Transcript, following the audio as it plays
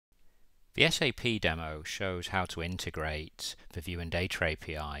The SAP demo shows how to integrate the View and Data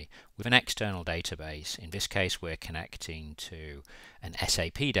API with an external database. In this case, we're connecting to an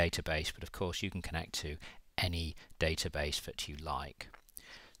SAP database, but of course you can connect to any database that you like.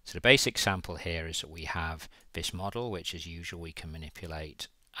 So the basic sample here is that we have this model, which as usual we can manipulate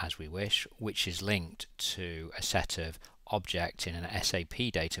as we wish, which is linked to a set of objects in an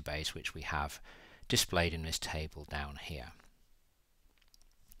SAP database, which we have displayed in this table down here.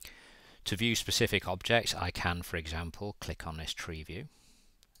 To view specific objects, I can, for example, click on this tree view.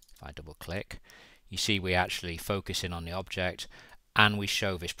 If I double click, you see we actually focus in on the object and we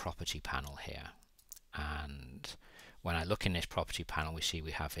show this property panel here. And when I look in this property panel, we see we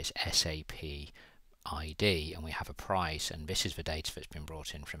have this SAP ID and we have a price, and this is the data that's been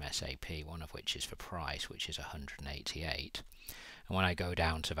brought in from SAP, one of which is the price, which is 188. And when I go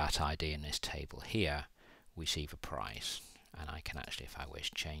down to that ID in this table here, we see the price. And I can actually, if I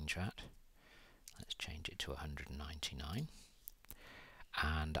wish, change that. Let's change it to 199.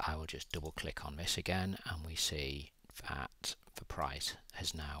 And I will just double click on this again, and we see that the price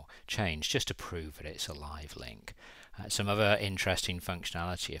has now changed, just to prove that it's a live link. Some other interesting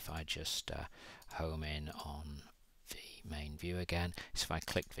functionality, if I just home in on the main view again, is if I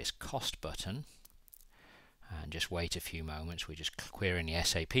click this cost button and just wait a few moments, we're just querying the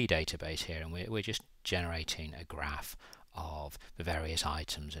SAP database here, and we're just generating a graph of the various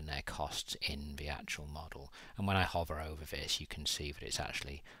items and their costs in the actual model. And when I hover over this, you can see that it's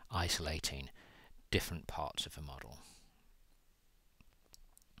actually isolating different parts of the model.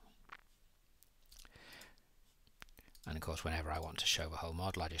 And of course, whenever I want to show the whole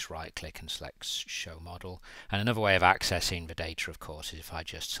model, I just right click and select show model. And another way of accessing the data, of course, is if I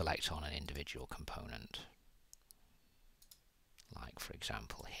just select on an individual component. Like for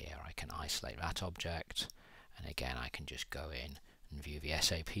example here, I can isolate that object, and again I can just go in and view the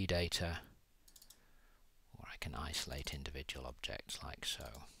SAP data, or I can isolate individual objects like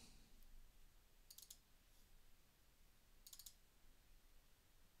so.